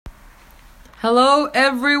Hello,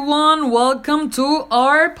 everyone. Welcome to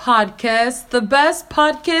our podcast, the best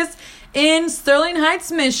podcast in Sterling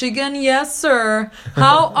Heights, Michigan. Yes, sir.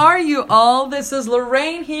 How are you all? This is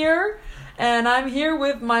Lorraine here, and I'm here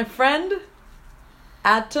with my friend,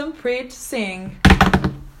 Atampreet Singh.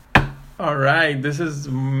 All right, this is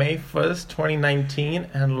May 1st, 2019,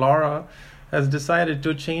 and Laura has decided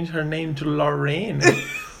to change her name to Lorraine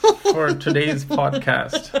for today's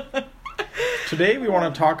podcast. Today we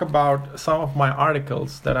want to talk about some of my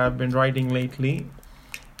articles that I've been writing lately,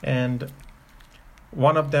 and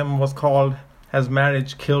one of them was called "Has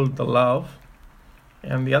Marriage Killed the Love?"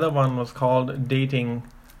 and the other one was called "Dating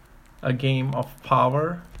a Game of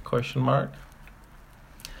Power?"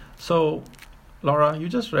 So, Laura, you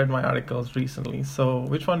just read my articles recently, so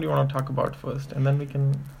which one do you want to talk about first, and then we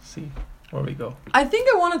can see where we go. I think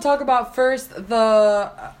I want to talk about first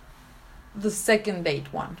the second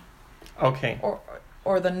date one. Okay.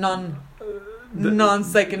 Or the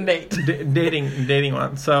non-second date. Dating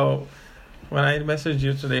one. So when I messaged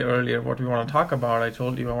you today earlier what we want to talk about, I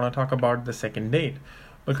told you I want to talk about the second date,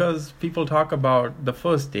 because people talk about the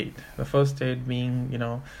first date. The first date being,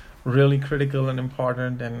 really critical and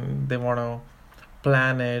important, and they want to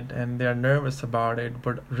plan it and they're nervous about it,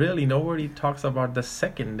 but really nobody talks about the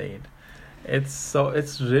second date.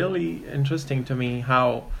 It's really interesting to me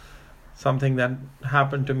how something that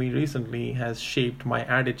happened to me recently has shaped my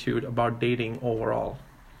attitude about dating overall.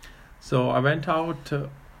 So I went out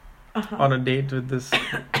on a date with this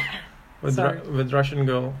with Russian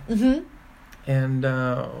girl, and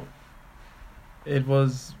it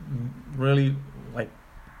was really like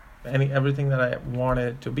everything that I wanted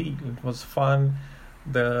it to be. It was fun.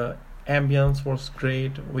 The ambience was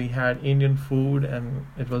great. We had Indian food and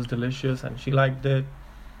it was delicious, and she liked it,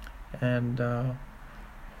 and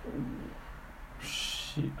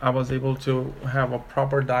I was able to have a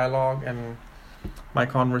proper dialogue and my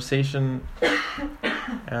conversation,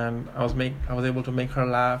 and I was able to make her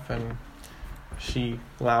laugh, and she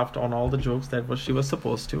laughed on all the jokes that she was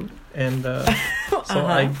supposed to, and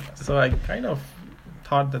so I kind of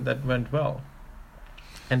thought that went well,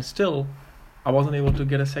 and still I wasn't able to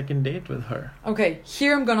get a second date with her. Okay,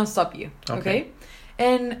 here I'm gonna stop you. Okay?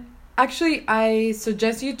 And actually, I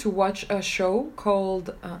suggest you to watch a show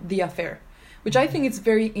called The Affair, which I think is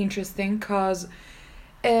very interesting, because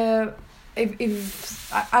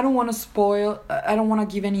if I don't want to spoil, I don't want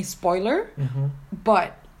to give any spoiler,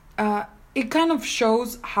 but it kind of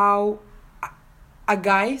shows how a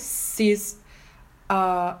guy sees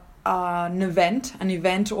an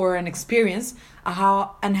event or an experience,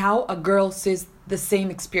 how a girl sees the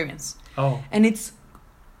same experience. Oh. And it's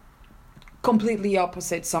completely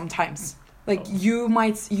opposite sometimes. Like you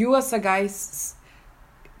as a guy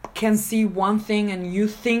can see one thing and you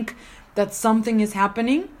think that something is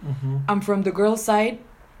happening, and from the girl's side,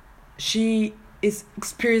 she is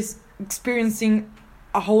experiencing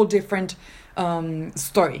a whole different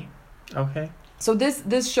story. Okay. So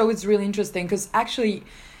this show is really interesting, because actually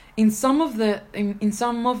in some of the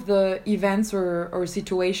events or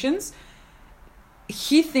situations,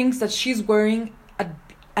 he thinks that she's wearing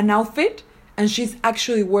an outfit, and she's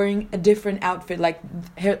actually wearing a different outfit. Like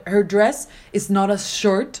her dress is not as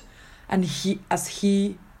short, and as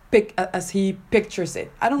he pictures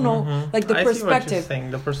it. I don't know, like the perspective. I see what you're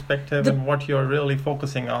saying, the perspective and what you're really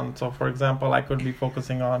focusing on. So, for example, I could be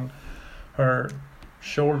focusing on her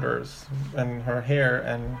shoulders and her hair,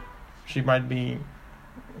 and she might be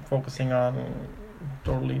focusing on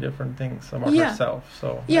totally different things about herself.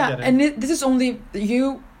 So this is only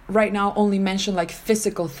you. Right now only mention like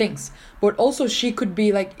physical things, but also she could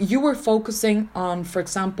be like, you were focusing on, for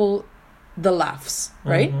example, the laughs,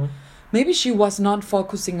 right? Maybe she was not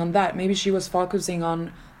focusing on that. Maybe she was focusing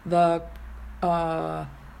on the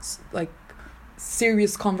like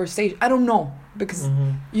serious conversation. I don't know, because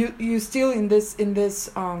you still in this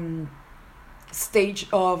stage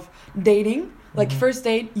of dating. Like first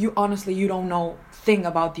date, you don't know thing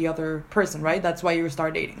about the other person, right? That's why you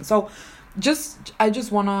start dating. So I just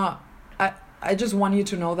want you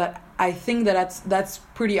to know that I think that's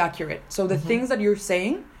pretty accurate. So the things that you're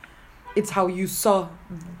saying, it's how you saw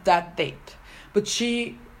that date, but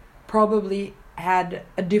she probably had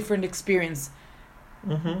a different experience,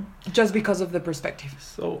 just because of the perspective.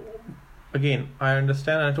 So again, I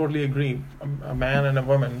understand, I totally agree. A man and a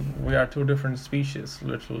woman, we are two different species,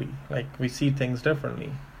 literally. Like, we see things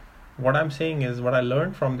differently. What I'm saying is, what I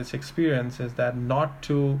learned from this experience is that not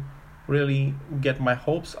to really get my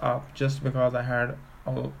hopes up just because I had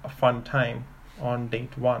a fun time on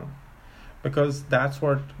date one, because that's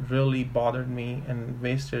what really bothered me and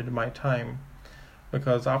wasted my time.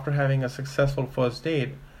 Because after having a successful first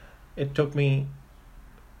date, it took me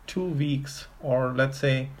 2 weeks, or let's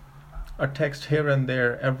say a text here and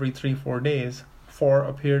there every 3-4 days for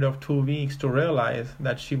a period of 2 weeks to realize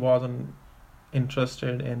that she wasn't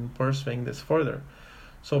interested in pursuing this further.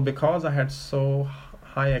 So because I had so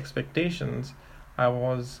high expectations, I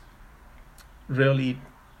was really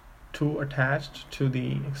too attached to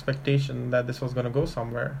the expectation that this was going to go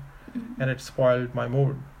somewhere, and it spoiled my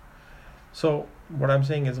mood. So what I'm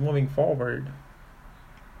saying is, moving forward,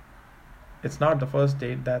 it's not the first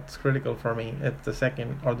date that's critical for me. It's the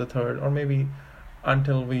second or the third, or maybe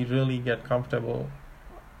until we really get comfortable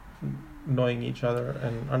knowing each other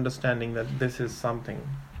and understanding that this is something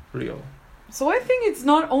real. So I think it's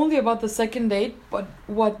not only about the second date, but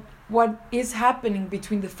what is happening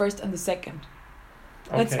between the first and the second.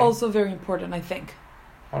 That's also very important, I think.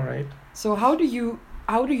 All right. So how do you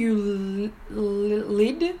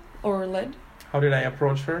lead? How did I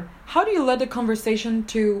approach her? How do you lead the conversation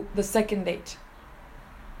to the second date?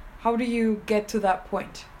 How do you get to that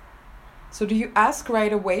point? So do you ask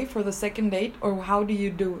right away for the second date, or how do you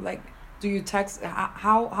do? Like, do you text?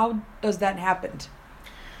 How does that happen?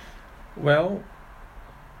 Well,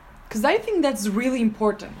 because I think that's really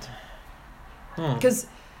important. Because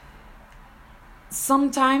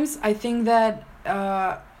sometimes I think that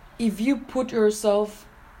if you put yourself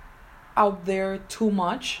out there too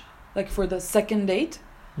much, like for the second date,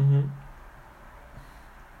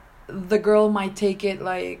 the girl might take it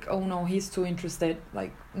like, oh no, he's too interested.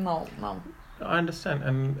 Like, no. I understand,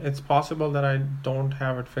 and it's possible that I don't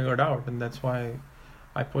have it figured out, and that's why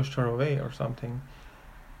I pushed her away or something.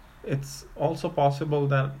 It's also possible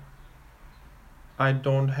that I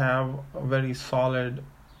don't have a very solid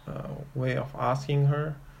way of asking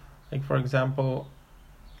her. Like, for example,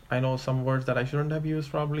 I know some words that I shouldn't have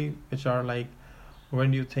used probably, which are like,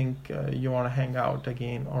 when do you think you want to hang out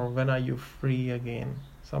again, or when are you free again,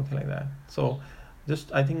 something like that. So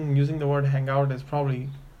just, I think using the word hang out is probably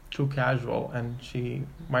too casual, and she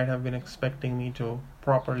might have been expecting me to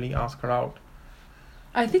properly ask her out.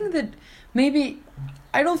 I think that maybe,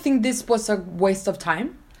 I don't think this was a waste of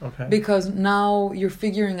time. Okay. Because now you're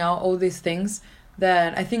figuring out all these things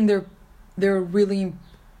that I think they're really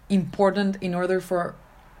important in order for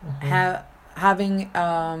having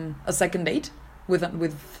a second date with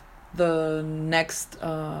the next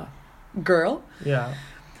girl. Yeah.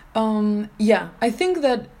 I think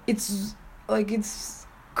that it's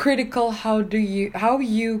critical how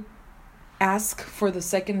you ask for the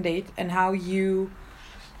second date, and how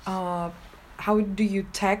do you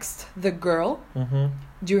text the girl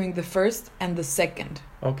during the first and the second.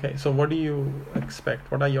 Okay, so what do you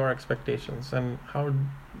expect? What are your expectations, and how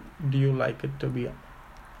do you like it to be?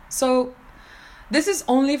 So this is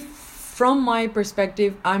only from my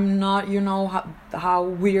perspective. I'm not, how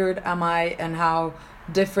weird am I and how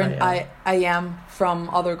different I am from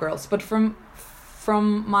other girls. But from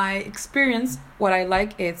my experience, what I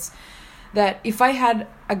like is that if I had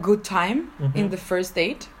a good time in the first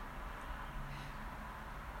date,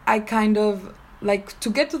 I kind of like to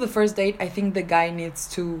get to the first date. I think the guy needs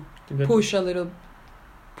to push a little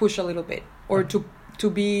bit, or to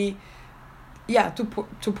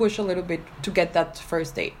push a little bit to get that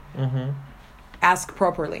first date. Ask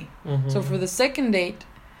properly. So for the second date,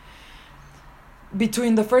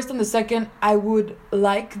 between the first and the second, I would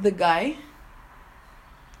like the guy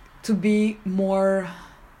to be more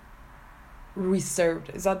reserved.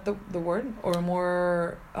 Is that the word? Or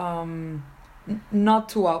more not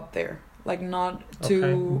too out there, like not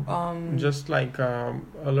too just like a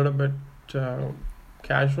little bit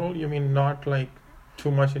casual. You mean not like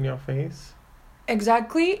too much in your face?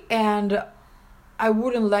 Exactly. And I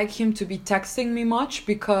wouldn't like him to be texting me much,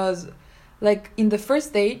 because like in the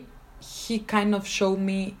first date he kind of showed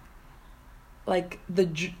me like the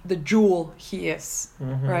jewel he is,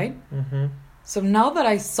 right? So now that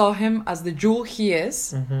I saw him as the jewel he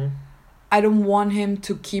is, I don't want him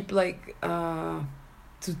to keep like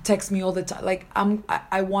to text me all the time. Like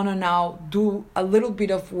I want to now do a little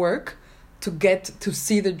bit of work to get to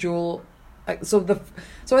see the jewel. So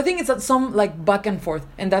I think it's some like back and forth,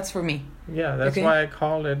 and that's for me. Yeah, that's why I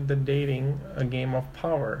call it the dating a game of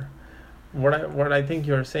power. What I think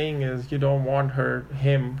you're saying is you don't want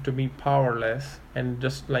him to be powerless and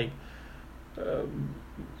just like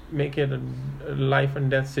make it a life and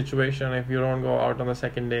death situation. If you don't go out on the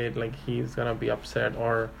second date, like he's gonna be upset,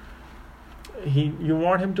 or you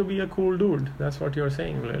want him to be a cool dude. That's what you're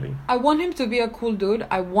saying, really. I want him to be a cool dude.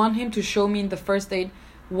 I want him to show me in the first date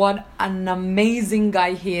what an amazing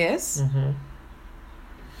guy he is.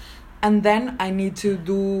 And then I need to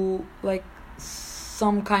do like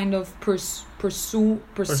some kind of pursuing.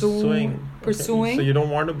 Okay. So you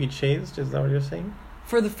don't want to be chased? Is that what you're saying?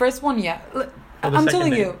 For the first one, yeah. For the I'm second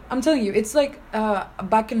telling you, it's like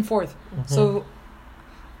back and forth. Mhm. So,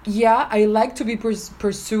 yeah, I like to be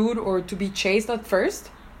pursued or to be chased at first,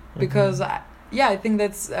 because I think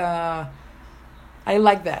that's I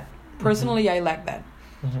like that personally. I like that,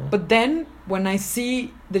 but then when I see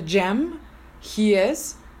the gem he is,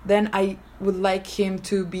 then I would like him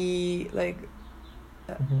to be like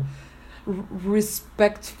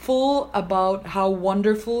respectful about how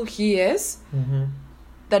wonderful he is.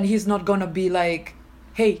 Then he's not gonna be like,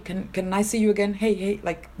 hey, can I see you again? Hey,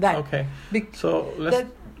 like that. Okay. So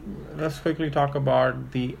let's quickly talk about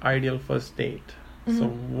the ideal first date. So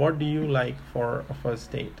what do you like for a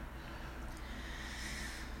first date?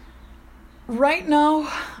 Right now,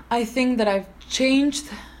 I think that I've changed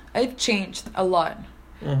a lot.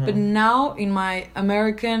 But now in my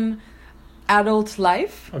American adult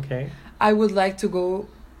life, I would like to go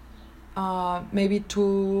maybe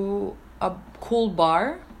to a cool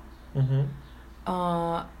bar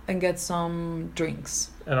and get some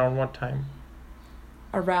drinks. Around what time?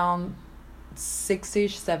 Around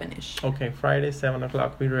 6-ish, 7-ish. Okay, Friday, 7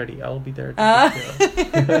 o'clock. Be ready. I'll be there.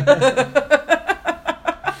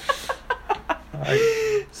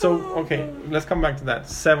 So, okay, let's come back to that.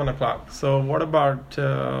 7 o'clock. So, what about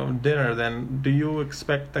dinner then? Do you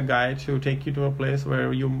expect the guy to take you to a place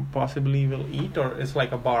where you possibly will eat, or it's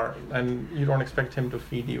like a bar and you don't expect him to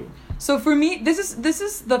feed you? So, for me, this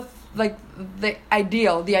is the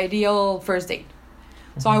ideal first date.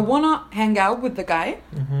 So, I wanna hang out with the guy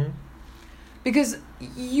because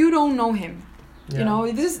you don't know him. Yeah. You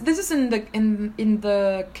know, this is in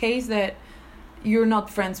the case that you're not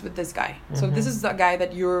friends with this guy. So this is the guy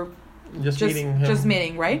that you're just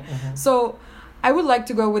meeting, right? So I would like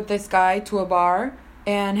to go with this guy to a bar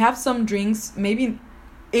and have some drinks, maybe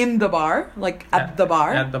in the bar, like at the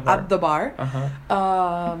bar.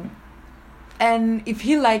 And if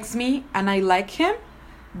he likes me and I like him,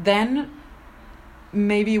 then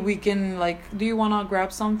maybe we can, like, do you want to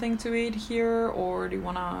grab something to eat here, or do you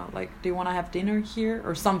want to have dinner here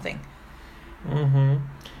or something?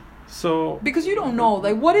 So because you don't know,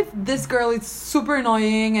 like, what if this girl is super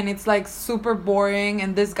annoying and it's like super boring,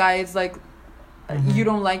 and this guy is like you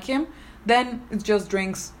don't like him, then it's just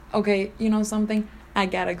drinks. Okay, you know something, I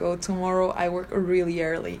gotta go tomorrow, I work really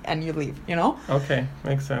early, and you leave, you know? Okay,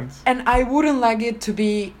 makes sense. And I wouldn't like it to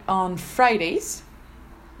be on Fridays.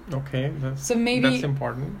 Okay, that's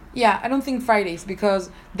important. Yeah, I don't think Fridays, because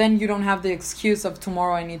then you don't have the excuse of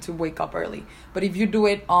tomorrow I need to wake up early. But if you do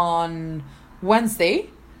it on Wednesday,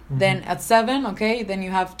 then at 7, okay, then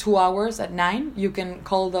you have 2 hours at 9. You can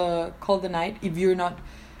call the night if you're not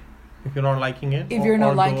liking it. If you're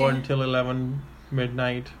not liking it, go until 11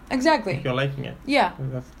 midnight. Exactly. If you're liking it. Yeah.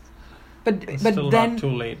 But still then not too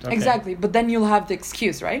late. Okay. Exactly. But then you'll have the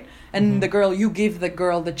excuse, right? And you give the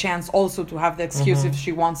girl the chance also to have the excuse if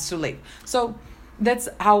she wants to leave. So that's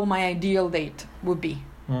how my ideal date would be.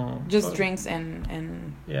 Just drinks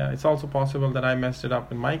and yeah, it's also possible that I messed it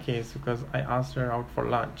up in my case, because I asked her out for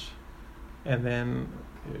lunch, and then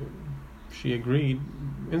she agreed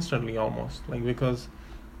instantly, almost, like, because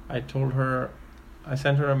I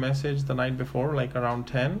sent her a message the night before, like around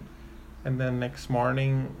 10, and then next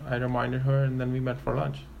morning I reminded her, and then we met for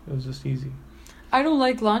lunch. It was just easy. I don't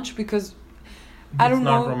like lunch because it's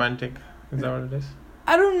not romantic. Is that what it is?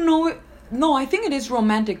 I don't know. No, I think it is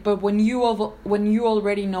romantic, but when you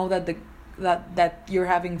already know that you're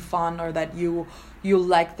having fun, or that you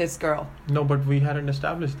like this girl. No, but we hadn't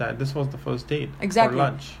established that. This was the first date. Exactly. For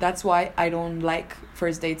lunch. That's why I don't like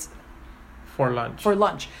first dates. For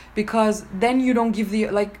lunch. Because then you don't give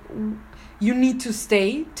you need to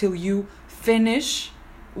stay till you finish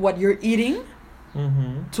what you're eating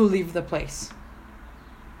to leave the place.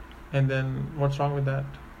 And then what's wrong with that?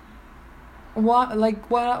 What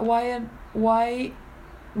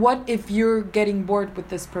if you're getting bored with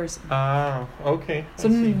this person? Ah, okay. So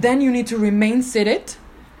then you need to remain seated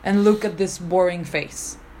and look at this boring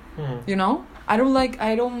face. You know? I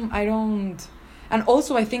don't. And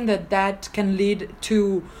also I think that can lead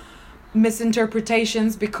to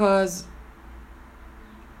misinterpretations, because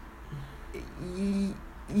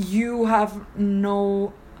you have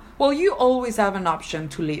you always have an option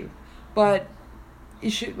to leave, but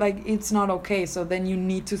it's not okay. So then you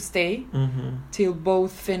need to stay till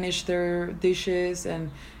both finish their dishes,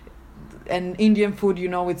 and Indian food,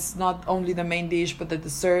 it's not only the main dish but the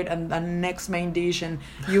dessert and the next main dish, and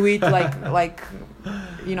you eat like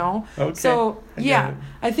Okay. So yeah,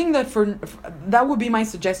 I think that that would be my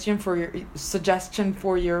suggestion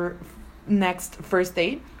for your next first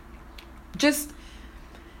date. Just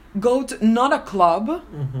go to not a club,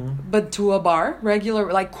 Mm-hmm. but to a bar,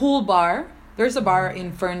 regular, like cool bar. There's a bar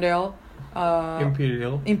in Ferndale,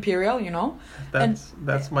 Imperial, you know.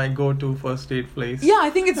 That's my go-to first date place. Yeah, I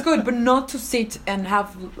think it's good, but not to sit and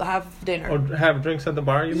have dinner. Or have drinks at the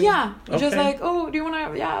bar, you mean? Yeah, just Okay. like, oh, do you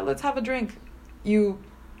want to? Yeah, let's have a drink. You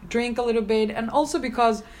drink a little bit, and also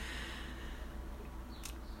because,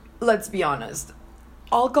 let's be honest,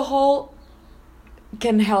 alcohol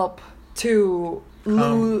can help to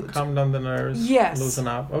calm down the nerves. Yes. Loosen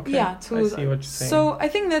up. Okay. Yeah, I see what you're saying. So I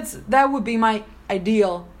think that would be my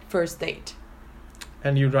ideal first date.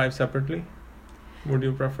 And you drive separately? Would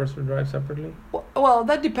you prefer to drive separately? Well,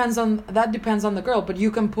 that depends on the girl, but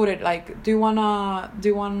you can put it like, do you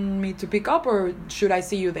want me to pick up, or should I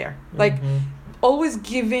see you there? Like, Mhm. always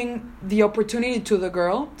giving the opportunity to the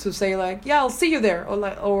girl to say like, yeah, I'll see you there, or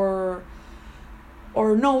like, or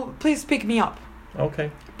no, please pick me up,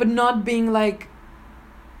 Okay. but not being like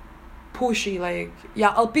pushy, like,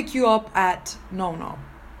 yeah, I'll pick you up at no,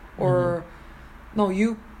 or no,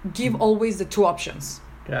 you give always the two options.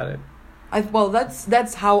 Got it. Well,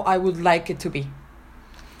 that's how I would like it to be.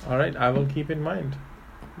 All right. I will keep in mind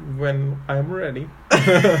when I'm ready.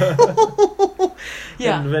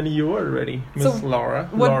 Yeah. And when you are ready, Miss So, Laura.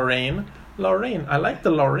 what- Lorraine. I like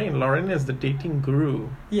the Lorraine. Lorraine is the dating guru.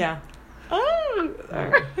 Yeah.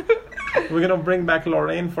 We're going to bring back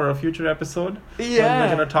Lorraine for a future episode. Yeah. And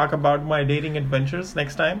we're going to talk about my dating adventures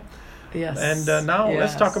next time. Yes. And now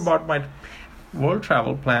let's talk about my world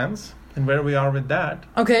travel plans and where we are with that,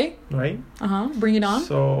 Okay. right? Bring it on.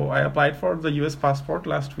 So I applied for the US passport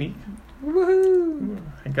last week. Woohoo.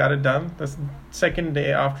 I got it done. The second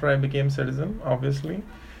day after I became citizen, obviously.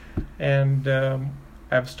 And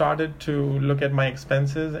I've started to look at my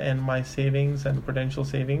expenses and my savings and potential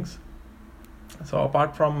savings. So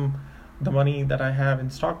apart from the money that I have in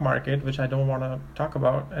stock market, which I don't want to talk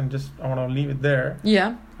about, and just I want to leave it there,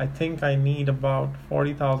 Yeah. I think I need about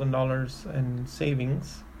 $40,000 in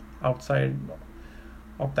savings outside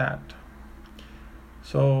of that.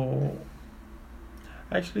 So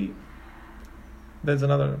actually, there's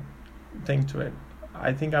another thing to it.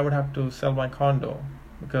 I think I would have to sell my condo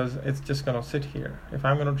because it's just gonna sit here. If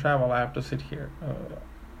I'm gonna travel, I have to sit here.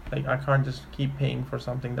 Like I can't just keep paying for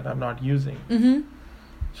something that I'm not using. Mm-hmm.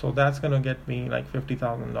 So that's gonna get me like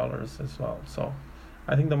 $50,000 as well. So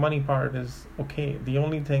I think the money part is okay. The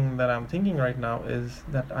only thing that I'm thinking right now is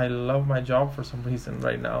that I love my job for some reason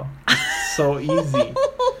right now. It's so easy.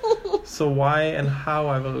 So why and how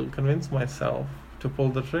I will convince myself to pull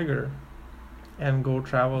the trigger and go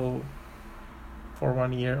travel for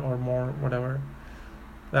 1 year or more, whatever.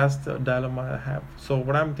 That's the dilemma I have. So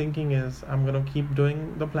what I'm thinking is I'm going to keep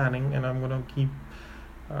doing the planning and I'm going to keep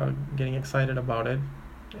getting excited about it.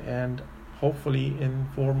 And hopefully in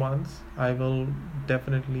 4 months, I will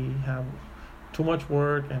definitely have too much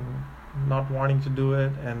work and not wanting to do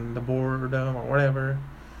it and the boredom or whatever.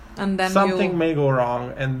 And then Something may go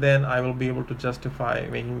wrong and then I will be able to justify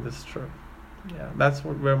making this trip. Yeah, that's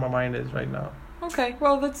where my mind is right now. Okay.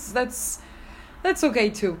 Well, that's okay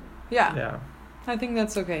too. Yeah. Yeah. I think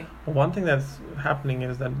that's okay. One thing that's happening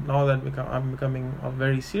is that now that I'm becoming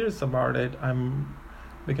very serious about it, I'm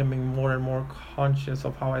becoming more and more conscious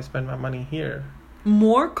of how I spend my money here.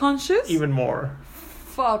 More conscious? Even more.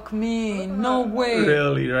 Fuck me. No way.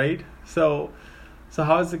 Really, right? So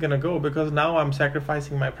how is it gonna go? Because now I'm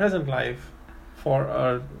sacrificing my present life for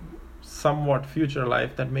a somewhat future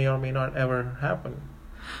life that may or may not ever happen.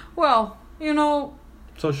 Well,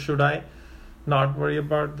 So should I not worry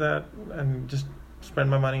about that and just spend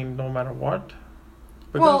my money no matter what?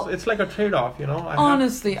 Because it's like a trade-off,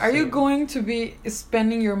 honestly, are you going to be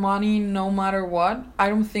spending your money no matter what? I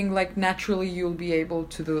don't think like naturally you'll be able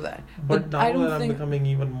to do that. But now I don't that I'm think becoming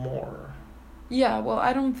even more. Yeah, well,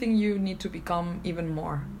 I don't think you need to become even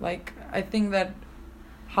more. Like, I think that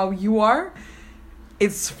how you are,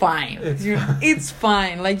 it's fine. It's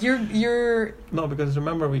fine. Like, you're... No, because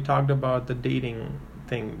remember we talked about the dating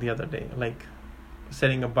thing the other day. Like,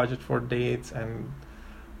 setting a budget for dates and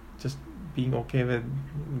just being okay with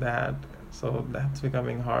that. So that's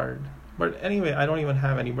becoming hard. But anyway, I don't even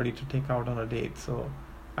have anybody to take out on a date. So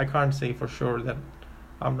I can't say for sure that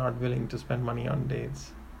I'm not willing to spend money on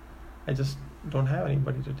dates. I just don't have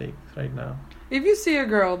anybody to take right now. If you see a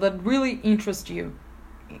girl that really interests you,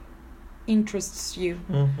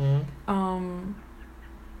 Mm-hmm.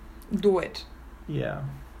 Do it. Yeah.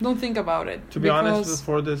 Don't think about it. To be honest,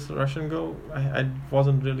 for this Russian girl, I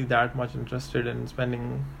wasn't really that much interested in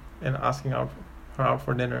spending and asking her out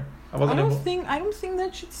for dinner. I don't think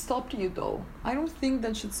that should stop you though. I don't think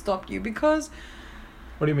that should stop you because...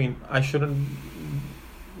 What do you mean? I shouldn't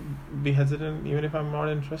be hesitant even if I'm not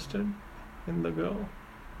interested in the girl?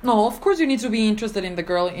 No, of course you need to be interested in the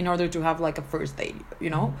girl in order to have like a first date, you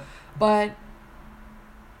know? But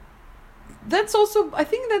that's also, I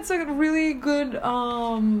think that's a really good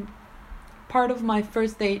part of my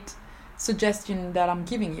first date suggestion that I'm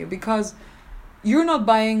giving you, because you're not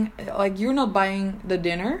buying the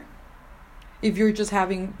dinner if you're just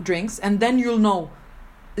having drinks, and then you'll know,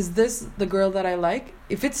 is this the girl that I like?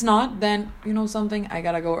 If it's not, then you know something, I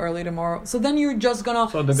gotta go early tomorrow. So then you're just gonna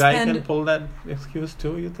So the guy can pull that excuse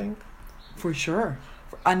too, you think? For sure.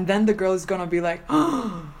 And then the girl is gonna be like,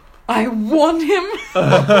 oh, I want him.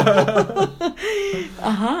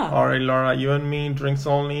 All right, Laura, you and me, drinks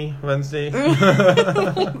only, Wednesday.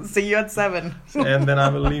 See you at 7. And then I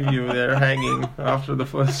will leave you there hanging after the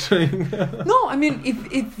first drink. No, I mean,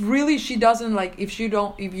 if really she doesn't like, if you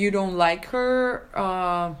don't like her,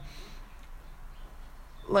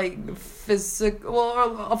 like physical,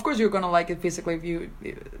 well, of course you're gonna like it physically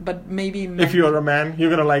but maybe if you're a man, you're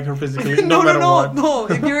gonna like her physically. no matter what. No.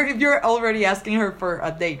 if you're already asking her for a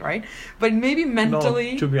date, right? But maybe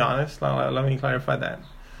mentally. No, to be honest, let me clarify that.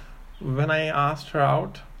 When I asked her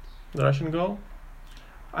out, the Russian girl,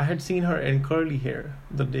 I had seen her in curly hair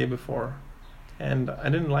the day before, and I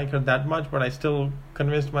didn't like her that much, but I still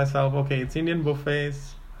convinced myself, okay, it's Indian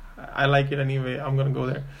buffets, I like it anyway, I'm gonna go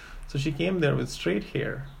there. So she came there with straight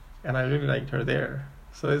hair, and I really liked her there.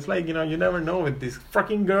 So it's like, you never know with these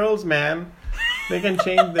fucking girls, man. They can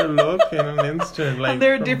change their look in an instant. Like, and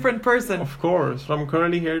they're a different person. Of course. From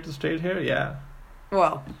curly hair to straight hair, yeah.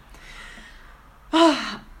 Well,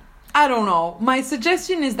 I don't know. My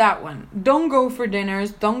suggestion is that one. Don't go for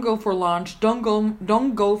dinners. Don't go for lunch. Don't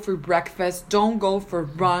go for breakfast. Don't go for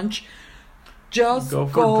brunch. Just go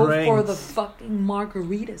for the fucking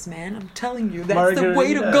margaritas, man. I'm telling you, that's the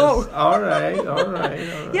way to go. All right.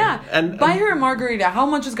 Yeah, and buy her a margarita. How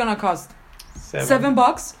much is gonna cost?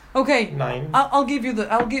 $7? Okay. 9. I'll give you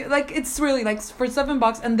it's really like for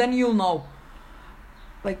 $7, and then you'll know.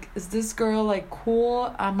 Like, is this girl like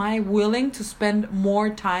cool? Am I willing to spend more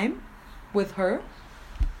time with her?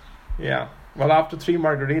 Yeah. Well, after 3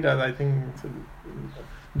 margaritas, I think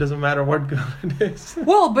doesn't matter what girl it is.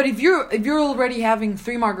 Well, but if you're already having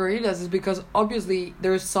 3 margaritas, it's because obviously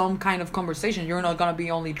there's some kind of conversation. You're not gonna be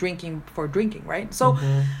only drinking for drinking, right? So,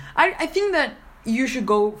 I think that you should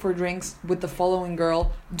go for drinks with the following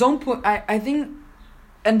girl. Don't put. I think,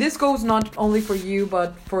 and this goes not only for you,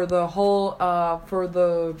 but for the whole for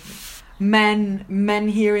the men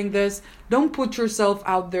hearing this. Don't put yourself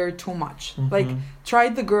out there too much. Like, try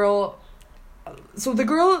the girl. So the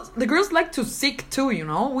girls like to seek too,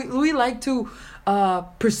 we like to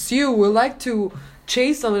pursue, we like to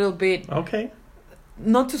chase a little bit. Okay.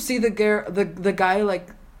 Not to see the guy like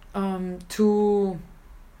too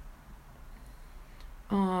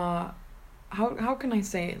how can I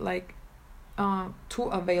say it, like too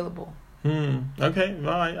available. Okay,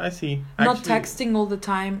 well, I see. Not texting all the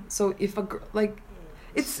time. So if a girl, like,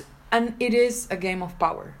 it is a game of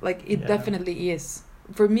power. Like, it definitely is.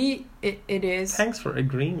 For me, it is. Thanks for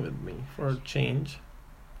agreeing with me for a change.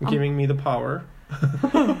 Giving me the power.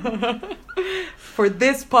 For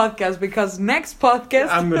this podcast, because next podcast...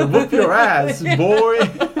 I'm going to whoop your ass, boy.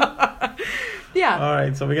 Yeah. All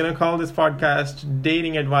right, so we're going to call this podcast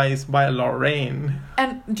Dating Advice by Lorraine.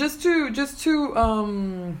 And just to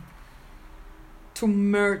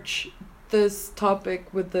merge this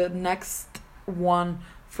topic with the next one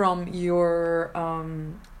from your...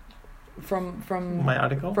 From my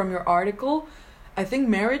article, from your article, I think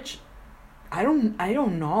marriage, I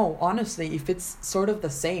don't know honestly if it's sort of the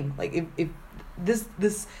same, like if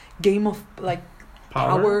this game of like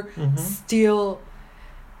power still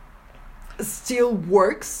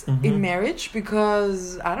works in marriage,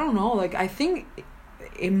 because I don't know, like I think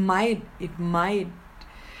it might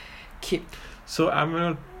keep. So I'm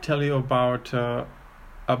gonna tell you about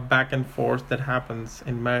a back and forth that happens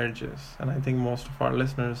in marriages, and I think most of our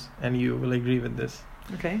listeners and you will agree with this.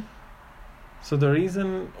 Okay. So the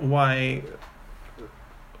reason why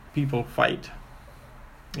people fight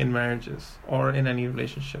in marriages or in any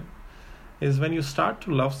relationship is when you start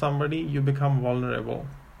to love somebody, you become vulnerable.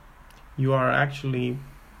 You are actually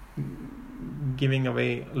giving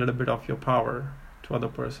away a little bit of your power to other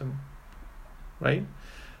person, right?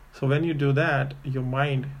 So when you do that, your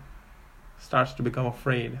mind starts to become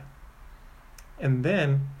afraid, and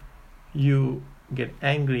then you get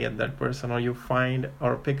angry at that person, or you find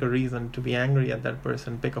or pick a reason to be angry at that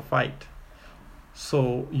person, pick a fight,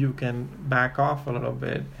 so you can back off a little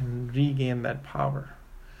bit and regain that power.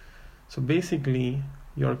 So basically,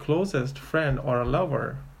 your closest friend or a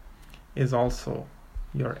lover is also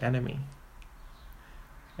your enemy,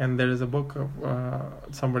 And there is a book of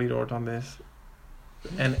somebody wrote on this,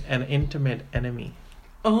 an intimate enemy.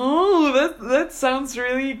 Oh, that sounds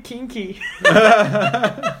really kinky.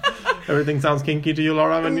 Everything sounds kinky to you,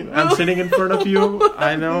 Laura, when I'm sitting in front of you.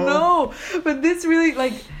 I know. No, but this really,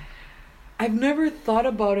 like, I've never thought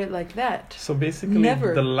about it like that. So basically,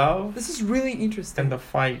 Never. the love This is really interesting. and the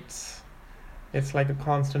fights, it's like a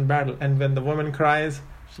constant battle. And when the woman cries,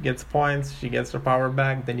 she gets points, she gets her power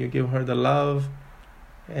back, then you give her the love,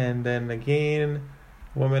 and then again,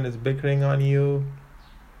 woman is bickering on you,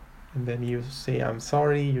 and then you say, I'm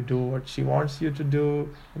sorry, you do what she wants you to do,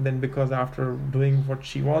 and then because after doing what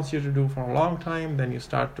she wants you to do for a long time, then you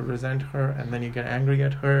start to resent her, and then you get angry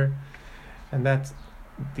at her, and that's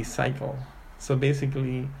the cycle. So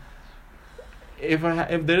basically, if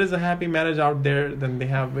there is a happy marriage out there, then they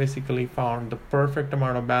have basically found the perfect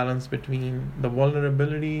amount of balance between the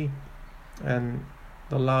vulnerability and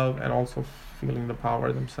the love, and also feeling the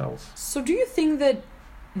power themselves. So do you think that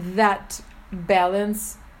that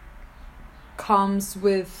balance comes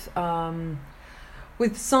with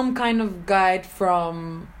some kind of guide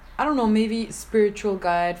from, I don't know, maybe spiritual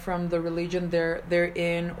guide from the religion they're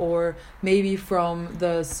in, or maybe from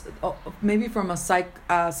psychologist, maybe from a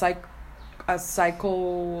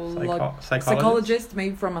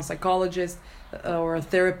psychologist, or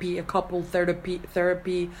a couple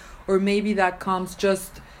therapy, or maybe that comes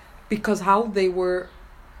just because how they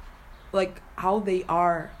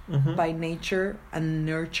are Mm-hmm. by nature and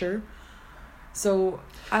nurture. So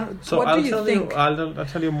So what do you think? I'll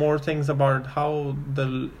tell you more things about how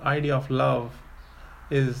the idea of love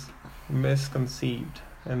is misconceived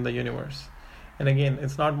in the universe. And again,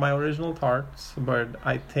 it's not my original thoughts, but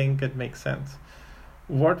I think it makes sense.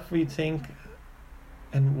 What we think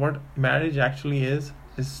and what marriage actually is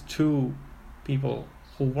two people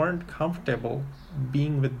who weren't comfortable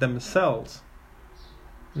being with themselves,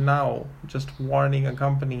 now just wanting a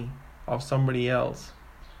company of somebody else.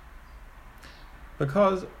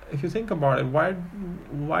 Because if you think about it, why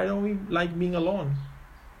don't we like being alone?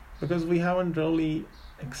 Because we haven't really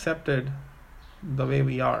accepted the way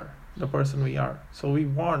we are, the person we are. So we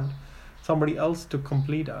want somebody else to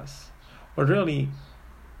complete us. But really,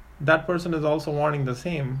 that person is also wanting the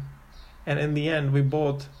same. And in the end, we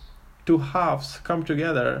both, two halves come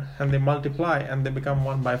together and they multiply and they become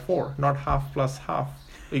 1/4, not half plus half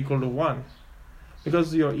equal to 1.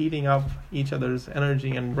 Because you're eating up each other's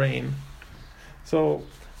energy and brain. So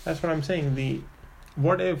that's what I'm saying.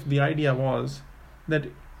 What if the idea was that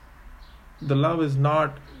the love is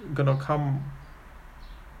not gonna come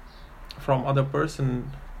from other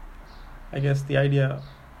person? I guess the idea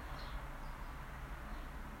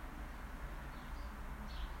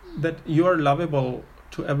that you are lovable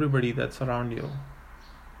to everybody that's around you.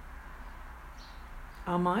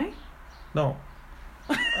 Am I? No,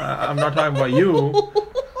 I'm not talking about you.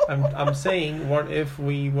 I'm saying, what if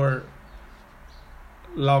we were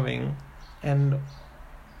loving and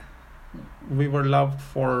we were loved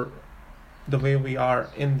for the way we are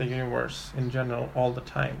in the universe in general all the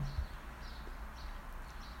time?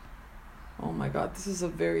 Oh my God, this is a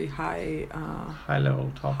very high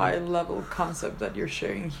level topic. High level concept that you're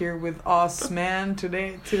sharing here with us, man.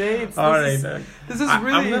 Today it's all right. This is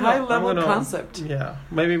really high level concept. Yeah,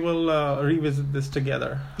 maybe we'll revisit this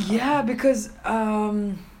together. Yeah, because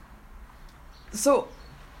so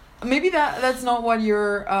maybe that's not what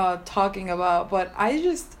you're talking about, but I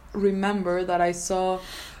just remember that I saw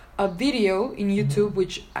a video in YouTube,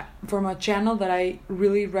 which from a channel that I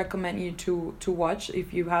really recommend you to watch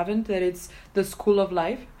if you haven't. That it's The School of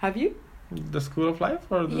Life. Have you? The School of Life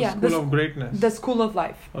or School of Greatness? The School of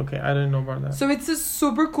Life. Okay, I didn't know about that. So it's a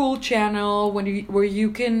super cool channel where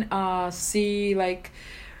you can see like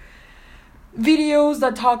videos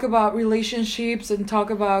that talk about relationships and talk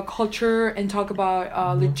about culture and talk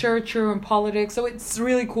about literature and politics. So it's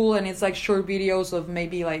really cool, and it's like short videos of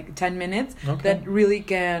maybe like 10 minutes that really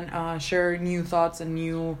can share new thoughts and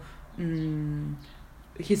new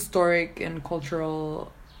historic and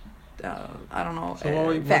cultural facts.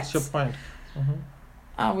 What's your point?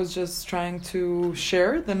 I was just trying to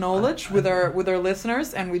share the knowledge with our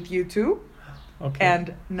listeners and with you too. Okay.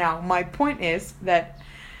 And now my point is that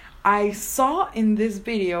I saw in these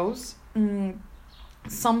videos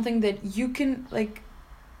something that you can, like,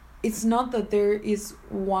 it's not that there is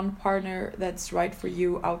one partner that's right for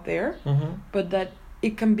you out there, but that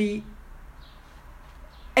it can be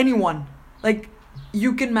anyone. Like,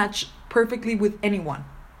 you can match perfectly with anyone.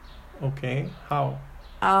 Okay, how?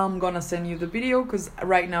 I'm gonna send you the video because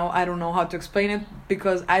right now I don't know how to explain it,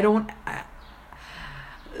 because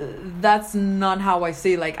that's not how I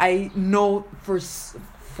say. Like, I know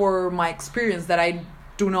for my experience that I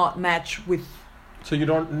do not match with. So you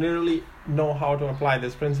don't really know how to apply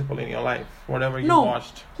this principle in your life, whatever you No.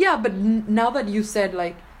 watched. Yeah, but now that you said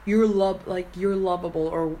like you're lovable,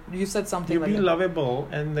 or you said something You like be that. lovable,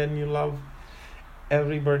 and then you love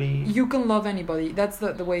everybody. You can love anybody. That's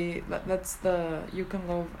the way. That's the you can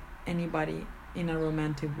love anybody in a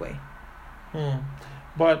romantic way.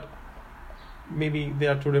 But maybe they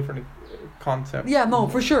are two different concepts. Yeah, no,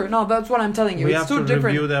 for sure. No, that's what I'm telling you. We It's have two to different.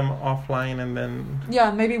 review them offline, and then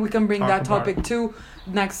Yeah, maybe we can bring talk that about topic it. to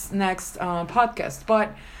next podcast. But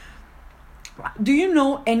do you know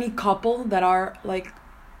any couple that are like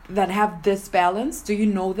that have this balance? Do you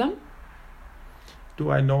know them?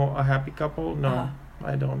 Do I know a happy couple? No,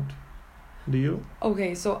 Uh-huh. I don't. Do you?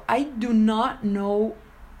 Okay, so I do not know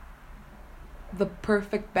the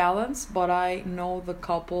perfect balance, but I know the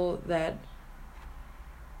couple that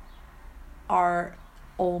are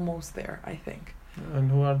almost there, I think.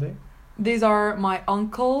 And who are they? These are my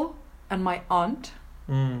uncle and my aunt,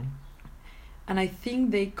 Mm. and I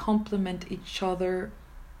think they complement each other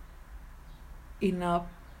in a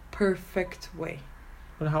perfect way.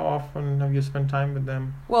 But how often have you spent time with them?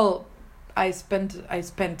 Well, I spent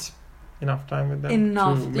Enough time with them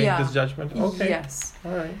Enough, to make yeah. this judgment? Okay. yes.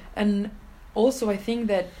 All right. And also I think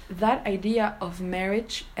that idea of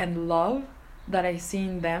marriage and love that I see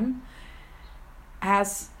in them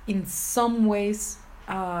has in some ways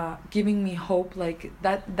giving me hope, like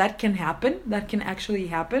that can happen, that can actually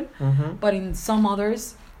happen. Mm-hmm. But in some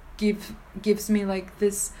others gives me like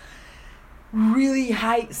this really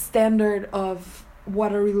high standard of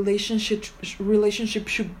what a relationship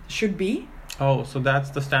should be. Oh, so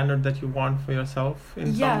that's the standard that you want for yourself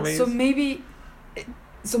in some ways? So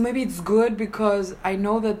maybe it's good because I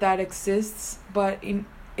know that exists, but in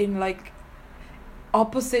like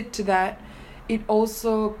opposite to that, it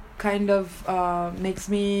also kind of makes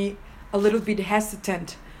me a little bit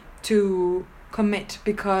hesitant to commit,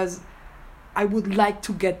 because I would like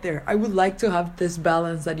to get there. I would like to have this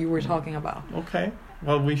balance that you were talking about. Okay.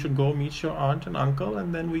 Well, we should go meet your aunt and uncle,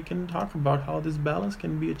 and then we can talk about how this balance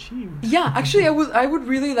can be achieved. Yeah, actually, I would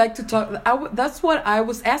really like to talk. That's what I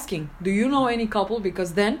was asking. Do you know any couple?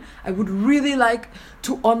 Because then I would really like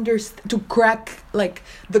to to crack like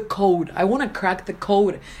the code. I want to crack the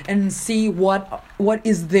code and see what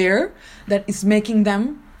is there that is making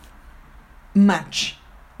them match,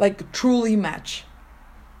 like truly match.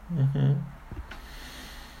 Mm-hmm.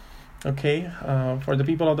 Okay, for the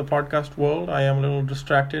people of the podcast world, I am a little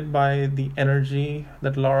distracted by the energy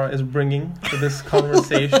that Laura is bringing to this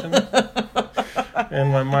conversation.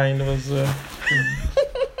 And my mind was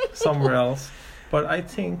somewhere else. But I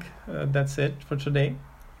think that's it for today.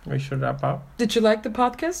 We should wrap up. Did you like the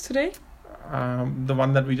podcast today? The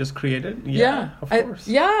one that we just created? Yeah, of course.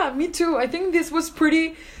 Yeah, me too. I think this was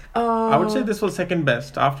pretty... I would say this was second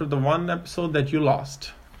best after the one episode that you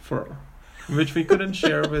lost for... which we couldn't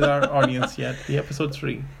share with our audience yet, the episode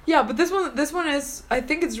 3. Yeah, but this one is, I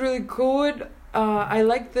think it's really good. I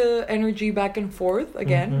like the energy back and forth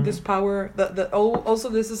again. Mm-hmm. This power, also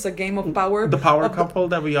this is a game of power. The power couple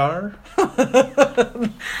that we are.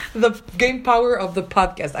 The game power of the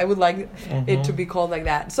podcast. I would like it to be called like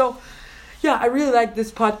that. So, yeah, I really like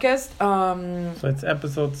this podcast. So it's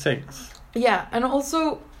episode 6. Yeah, and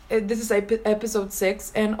also this is episode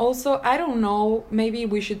 6, and also I don't know, maybe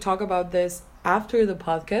we should talk about this after the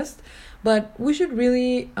podcast, but we should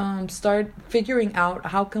really start figuring out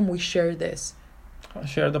how can we share this.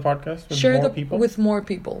 Share the podcast with people? With more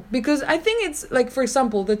people, because I think it's like, for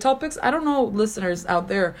example, the topics, I don't know listeners out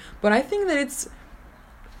there, but I think that it's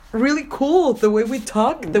really cool the way we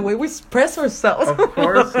talk, the way we express ourselves. Of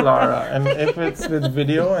course, Laura. And if it's with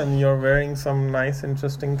video and you're wearing some nice,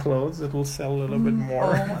 interesting clothes, it will sell a little bit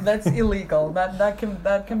more. Oh, that's illegal. That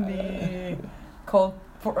can be called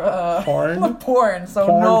porn. Porn. So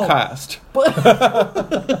Porncast.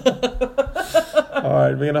 All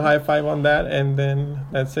right, we're gonna high five on that, and then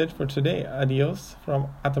that's it for today. Adios from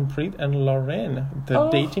Atampreet and Lauren, the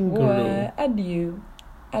dating guru.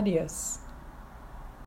 Adios.